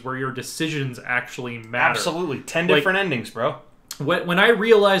RPGs where your decisions actually matter. Absolutely. 10 different endings, bro. When I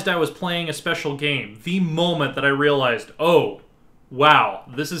realized I was playing a special game, the moment that I realized, oh, wow,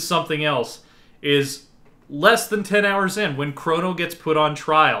 this is something else, is less than 10 hours in, when Chrono gets put on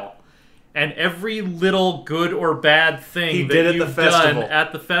trial. And every little good or bad thing that you've done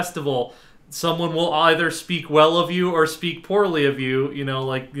at the festival, someone will either speak well of you or speak poorly of you.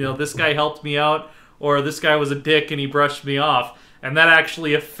 This guy helped me out, or this guy was a dick and he brushed me off. And that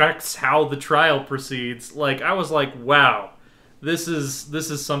actually affects how the trial proceeds. I was like, wow, this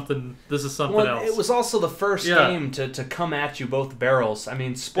is something else. It was also the first game to come at you both barrels. I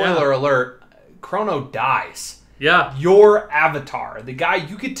mean, spoiler alert, Chrono dies. Yeah. Your avatar, the guy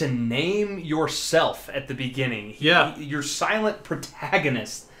you get to name yourself at the beginning. Your silent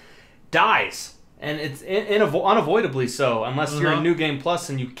protagonist dies, and it's unavoidably so, unless you're in New Game Plus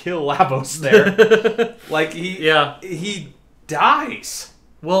and you kill Lavos there. He dies.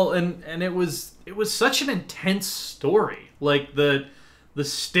 Well, and it was such an intense story. The The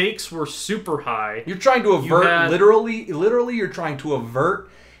stakes were super high. You're trying to avert, literally, you're trying to avert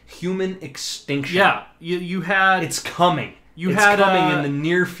human extinction. Yeah, you had... It's coming. It's coming in the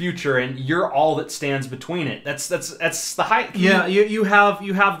near future, and you're all that stands between it. That's the height. Yeah, you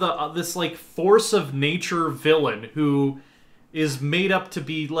have this like force of nature villain who is made up to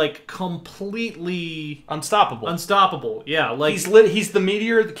be like completely unstoppable. Yeah, like he's the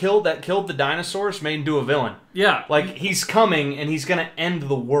meteor that killed the dinosaurs, made into a villain. Yeah, like he's coming and he's gonna end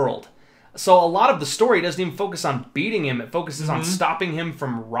the world. So a lot of the story doesn't even focus on beating him; it focuses on stopping him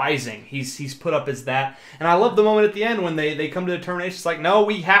from rising. He's put up as that, and I love the moment at the end when they come to determination. It's like, no,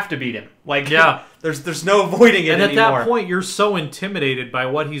 we have to beat him. Like, yeah, there's no avoiding it anymore. And at that point, you're so intimidated by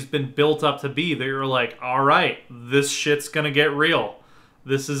what he's been built up to be that you're like, all right, this shit's gonna get real.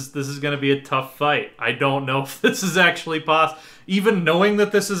 This is gonna be a tough fight. I don't know if this is actually possible. Even knowing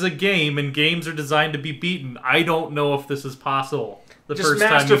that this is a game and games are designed to be beaten, I don't know if this is possible. Just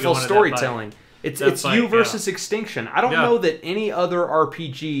masterful storytelling. It's you versus extinction. I don't know that any other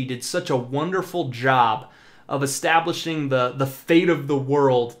RPG did such a wonderful job of establishing the fate of the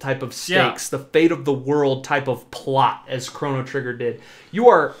world type of stakes, the fate of the world type of plot as Chrono Trigger did. You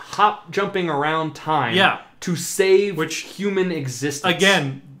are jumping around time to save human existence.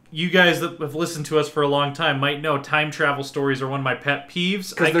 Again, you guys that have listened to us for a long time might know time travel stories are one of my pet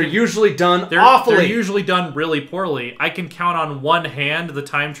peeves. Because they're usually done awfully. They're usually done really poorly. I can count on one hand the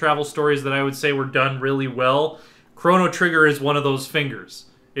time travel stories that I would say were done really well. Chrono Trigger is one of those fingers.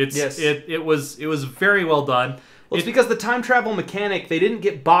 It was very well done. Well, it's because the time travel mechanic, they didn't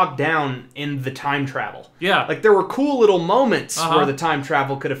get bogged down in the time travel. Yeah. Like, there were cool little moments where the time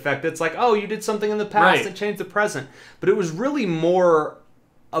travel could affect it. It's like, oh, you did something in the past that changed the present. But it was really more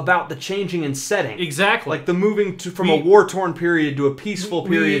about the changing in setting. Exactly. Like the moving from a war-torn period to a peaceful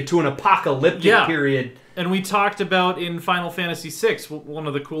period to an apocalyptic period. And we talked about in Final Fantasy VI, one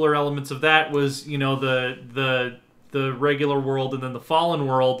of the cooler elements of that was, you know, the regular world and then the fallen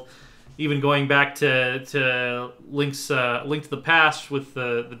world, even going back to Link to the Past with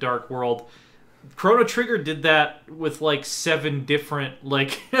the Dark World. Chrono Trigger did that with like 7 different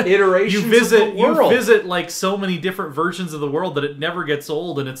like iterations of the world. You visit like so many different versions of the world that it never gets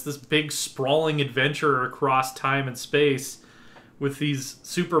old, and it's this big sprawling adventure across time and space with these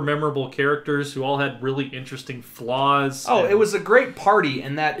super memorable characters who all had really interesting flaws. Oh, it was a great party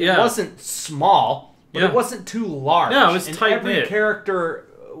in that it wasn't small, but it wasn't too large. No, it was tight-knit. Every character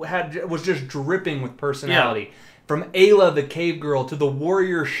was just dripping with personality. Yeah. From Ayla the cave girl to the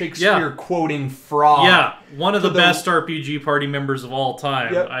warrior Shakespeare quoting frog. Yeah, one of the best RPG party members of all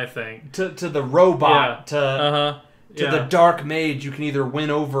time, I think. To the robot, to the dark mage you can either win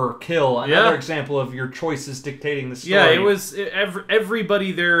over or kill. Another example of your choices dictating the story. Yeah,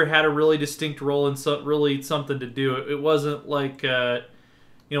 everybody there had a really distinct role and really something to do. It wasn't like,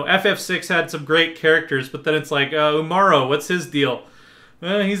 FF6 had some great characters, but then it's like, Umaro, what's his deal?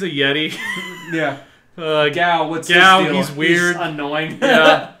 He's a Yeti. Yeah. Gao, what's his deal? He's weird. He's annoying.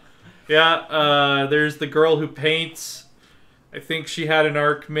 There's the girl who paints. I think she had an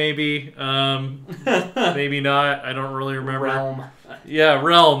arc, maybe. Maybe not. I don't really remember. Realm. Yeah,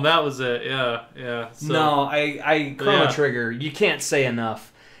 Realm. That was it. Yeah. So, no, Chrono Trigger, you can't say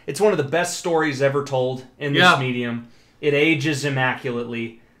enough. It's one of the best stories ever told in this medium. It ages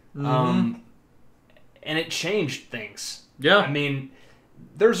immaculately. And it changed things. Yeah. I mean,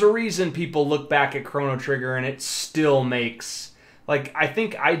 there's a reason people look back at Chrono Trigger and it still makes... Like, I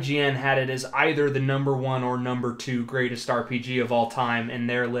think IGN had it as either the #1 or #2 greatest RPG of all time in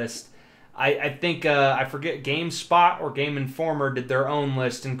their list. I think, I forget, GameSpot or Game Informer did their own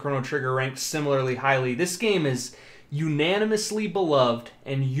list, and Chrono Trigger ranked similarly highly. This game is unanimously beloved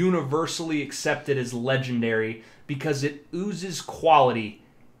and universally accepted as legendary because it oozes quality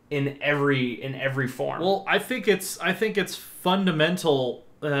in every form. Well, I think it's fundamental.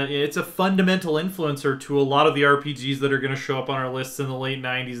 It's a fundamental influencer to a lot of the RPGs that are going to show up on our lists in the late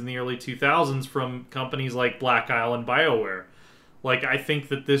 90s and the early 2000s from companies like Black Isle and BioWare. Like, I think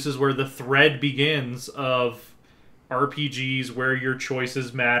that this is where the thread begins of RPGs where your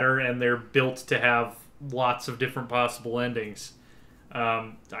choices matter and they're built to have lots of different possible endings.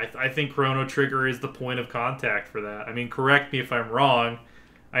 I think Chrono Trigger is the point of contact for that. I mean, correct me if I'm wrong.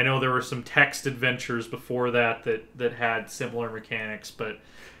 I know there were some text adventures before that had similar mechanics, but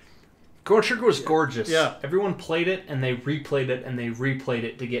Chrono Trigger was gorgeous. Yeah. Everyone played it, and they replayed it, and they replayed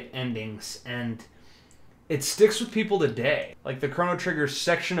it to get endings, and it sticks with people today. Like, the Chrono Trigger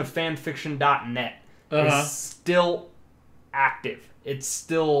section of fanfiction.net is still active. It's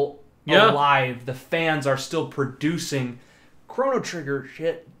still alive. The fans are still producing Chrono Trigger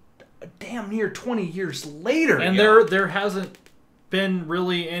shit damn near 20 years later. And there hasn't been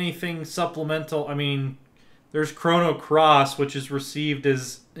really anything supplemental. I mean, there's Chrono Cross, which is received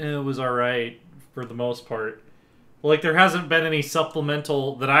as it was alright for the most part. Like, there hasn't been any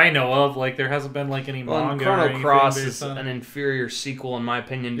supplemental that I know of. Like, there hasn't been, like, any manga or anything. Chrono Cross is an inferior sequel, in my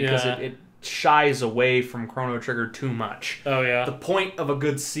opinion, because it shies away from Chrono Trigger too much. Oh, yeah. The point of a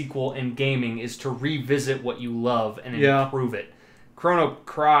good sequel in gaming is to revisit what you love and improve it. Chrono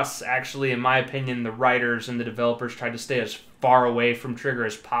Cross, actually, in my opinion, the writers and the developers tried to stay as far away from Trigger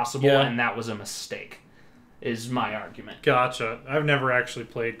as possible, and that was a mistake, is my argument. Gotcha. I've never actually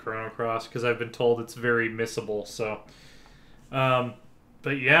played Chrono Cross because I've been told it's very missable. So,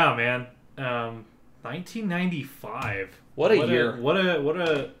 but yeah, man, 1995. What a year! What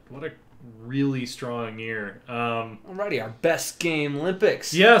a really strong year. Alrighty, our best game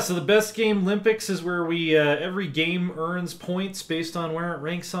Olympics. Yeah, so the best game Olympics is where we every game earns points based on where it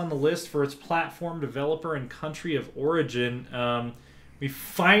ranks on the list for its platform, developer, and country of origin. We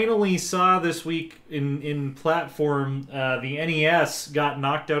finally saw this week in platform the NES got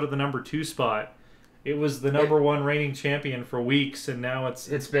knocked out of the number 2 spot. It was the number 1 reigning champion for weeks, and now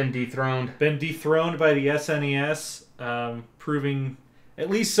it's been dethroned. Been dethroned by the SNES, proving, at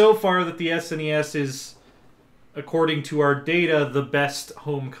least so far, that the SNES is, according to our data, the best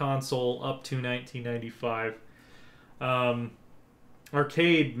home console up to 1995.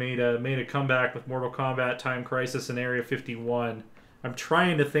 Arcade made a comeback with Mortal Kombat, Time Crisis, and Area 51. I'm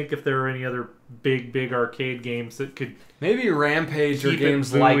trying to think if there are any other big arcade games that could... Maybe Rampage or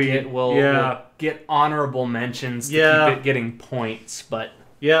games like it will get honorable mentions to keep it getting points, but...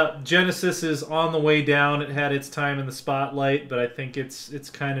 Yeah, Genesis is on the way down. It had its time in the spotlight, but I think it's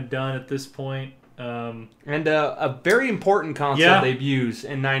kind of done at this point. And a very important console debuts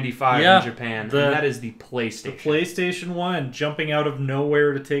in 95 in Japan, and that is the PlayStation. The PlayStation 1, jumping out of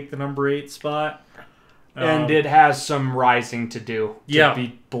nowhere to take the number 8 spot. And it has some rising to do, to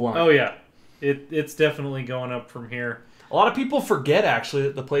be blunt. Oh, yeah. It's definitely going up from here. A lot of people forget, actually,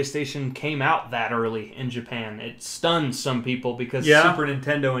 that the PlayStation came out that early in Japan. It stunned some people because Super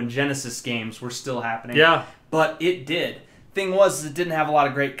Nintendo and Genesis games were still happening. Yeah. But it did. Thing was, it didn't have a lot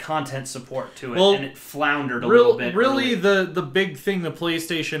of great content support to it, and it floundered a little bit. Really, the big thing the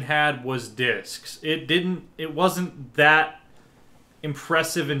PlayStation had was discs. It wasn't that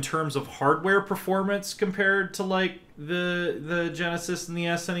impressive in terms of hardware performance compared to like the Genesis and the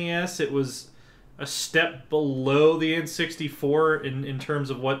SNES. It was a step below the N64 in terms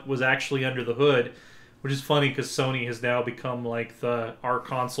of what was actually under the hood, which is funny because Sony has now become like our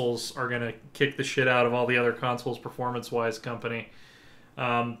consoles are gonna kick the shit out of all the other consoles performance-wise company.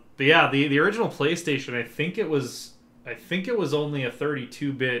 But yeah, the original PlayStation, I think it was only a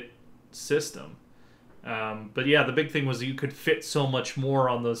 32-bit system. But yeah, the big thing was that you could fit so much more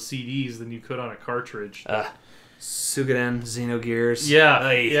on those CDs than you could on a cartridge. Suikoden, Xenogears.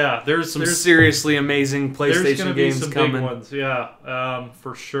 Yeah. There's some seriously amazing PlayStation games coming. Big ones,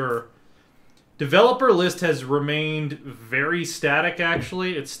 for sure. Developer list has remained very static,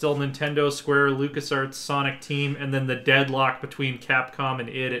 actually. It's still Nintendo, Square, LucasArts, Sonic Team, and then the deadlock between Capcom and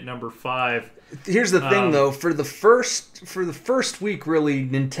id at number 5. Here's the thing, though. For the first week, really,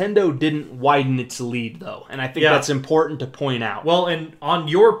 Nintendo didn't widen its lead, though. And I think that's important to point out. Well, and on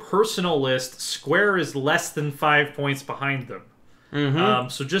your personal list, Square is less than 5 points behind them. Mm-hmm.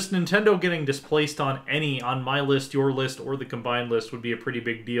 So just Nintendo getting displaced on my list, your list, or the combined list would be a pretty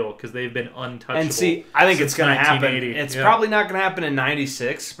big deal because they've been untouchable. And see, I think it's going to happen. It's probably not going to happen in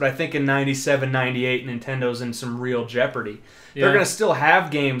 96, but I think in 97, 98, Nintendo's in some real jeopardy. They're going to still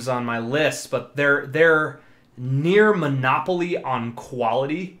have games on my list, but their near monopoly on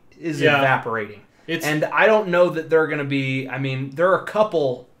quality is evaporating. And I don't know that they're going to be... I mean, there are a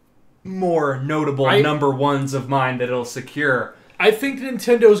couple more notable number ones of mine that it'll secure. I think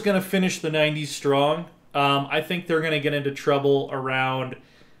Nintendo's going to finish the 90s strong. I think they're going to get into trouble around,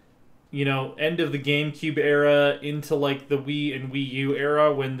 end of the GameCube era into like the Wii and Wii U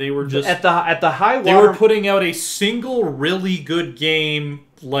era when they were just at the high water. They were putting out a single really good game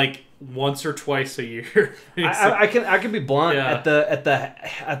like once or twice a year. I can be blunt. At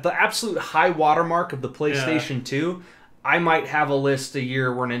the absolute high watermark of the PlayStation 2. I might have a list a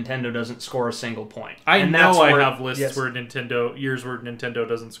year where Nintendo doesn't score a single point. I have lists where Nintendo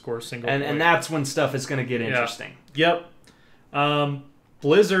doesn't score a single point. And that's when stuff is going to get interesting. Yep.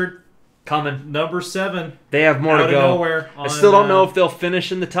 Blizzard coming. Number 7. They have more to go. Nowhere I still don't know if they'll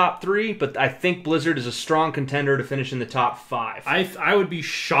finish in the top 3, but I think Blizzard is a strong contender to finish in the top 5. I would be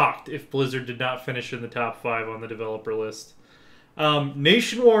shocked if Blizzard did not finish in the top 5 on the developer list.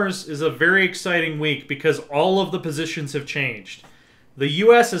 Nation Wars is a very exciting week because all of the positions have changed. The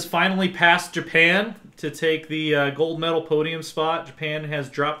U.S. has finally passed Japan to take the gold medal podium spot. Japan has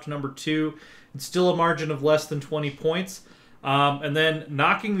dropped to number 2. It's still a margin of less than 20 points. And then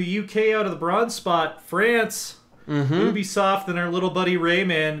knocking the UK out of the bronze spot, France, Ubisoft, and our little buddy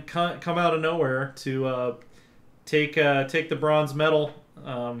Rayman come out of nowhere to take the bronze medal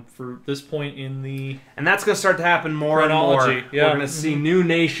for this point in the And that's going to start to happen more and more. Yeah. We're going to see new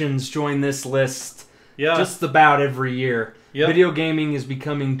nations join this list Yeah. just about every year. Yep. Video gaming is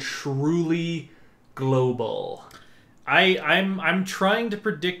becoming truly global. I'm trying to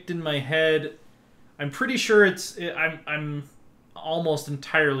predict in my head. I'm pretty sure I'm almost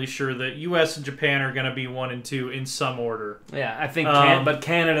entirely sure that U.S. and Japan are going to be 1 and 2 in some order. Yeah, I think but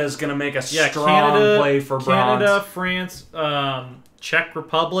Canada is going to make a strong play for bronze. Canada, France, Czech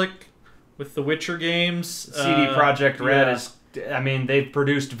Republic with the Witcher games. CD Projekt Red is... I mean, they've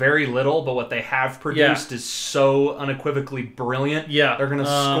produced very little, but what they have produced is so unequivocally brilliant. Yeah. They're going to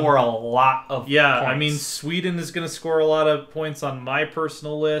score a lot of points. I mean, Sweden is going to score a lot of points on my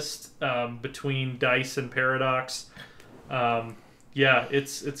personal list between DICE and Paradox.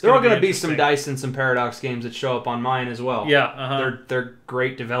 It's there are going to be some DICE and some Paradox games that show up on mine as well. Yeah. They're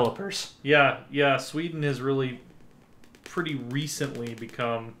great developers. Yeah. Sweden has really pretty recently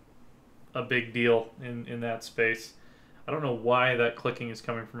become a big deal in that space. I don't know why that clicking is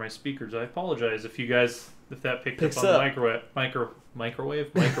coming from my speakers. I apologize if that picked up on the microwave microphone.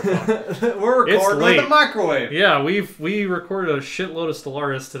 We're recording with the microwave. Yeah, we recorded a shitload of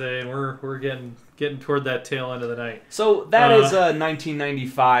Stellaris today, and we're getting toward that tail end of the night. So that is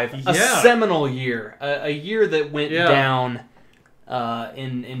 1995, a seminal year, a year that went down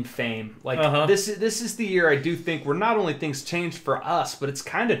in fame. Like this is the year I do think where not only things changed for us, but it's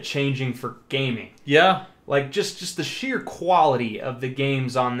kind of changing for gaming. Yeah. Like just the sheer quality of the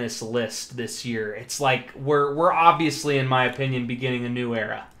games on this list this year. It's like we're obviously, in my opinion, beginning a new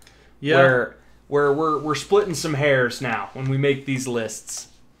era. Yeah. Where we're splitting some hairs now when we make these lists.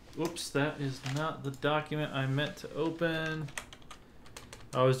 Oops, that is not the document I meant to open.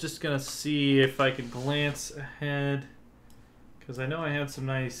 I was just gonna see if I could glance ahead, because I know I had some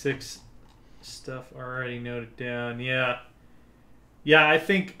 96 stuff already noted down. Yeah, I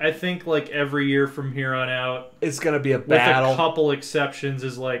think like every year from here on out, it's gonna be a battle. With a couple exceptions,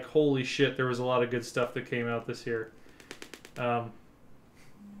 is like, holy shit, there was a lot of good stuff that came out this year. What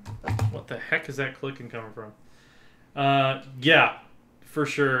the heck is that clicking coming from? Yeah, for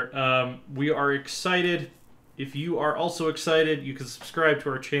sure. We are excited. If you are also excited, you can subscribe to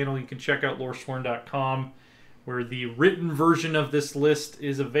our channel. You can check out loresworn.com, where the written version of this list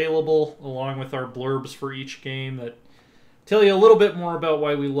is available, along with our blurbs for each game that tell you a little bit more about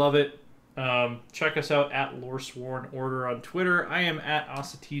why we love it. Check us out at Loresworn Order on Twitter. I am at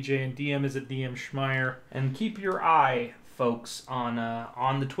AsaTJ, and DM is at DM Schmeier. And keep your eye, folks, on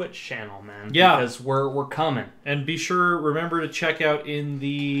the Twitch channel, man. Yeah, because we're coming. And be sure, remember to check out in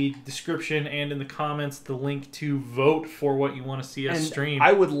the description and in the comments the link to vote for what you want to see us stream.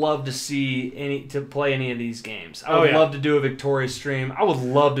 I would love to see play any of these games. I would love to do a Victoria stream. I would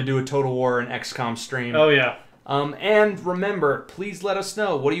love to do a Total War and XCOM stream. Oh yeah. And remember, please let us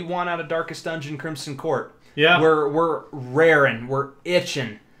know, what do you want out of Darkest Dungeon Crimson Court? Yeah. We're raring, we're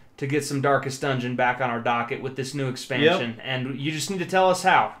itching to get some Darkest Dungeon back on our docket with this new expansion. Yep. And you just need to tell us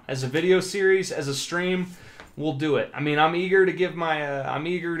how. As a video series, as a stream, we'll do it. I mean, I'm eager to give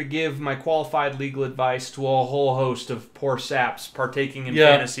my qualified legal advice to a whole host of poor saps partaking in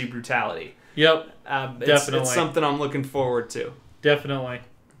fantasy brutality. Yep. Definitely. It's something I'm looking forward to. Definitely.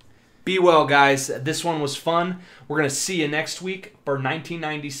 Be well, guys. This one was fun. We're going to see you next week for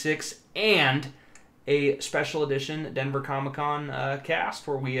 1996 and a special edition Denver Comic-Con cast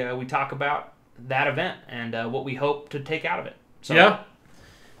where we talk about that event and what we hope to take out of it. So, yeah.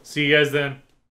 See you guys then.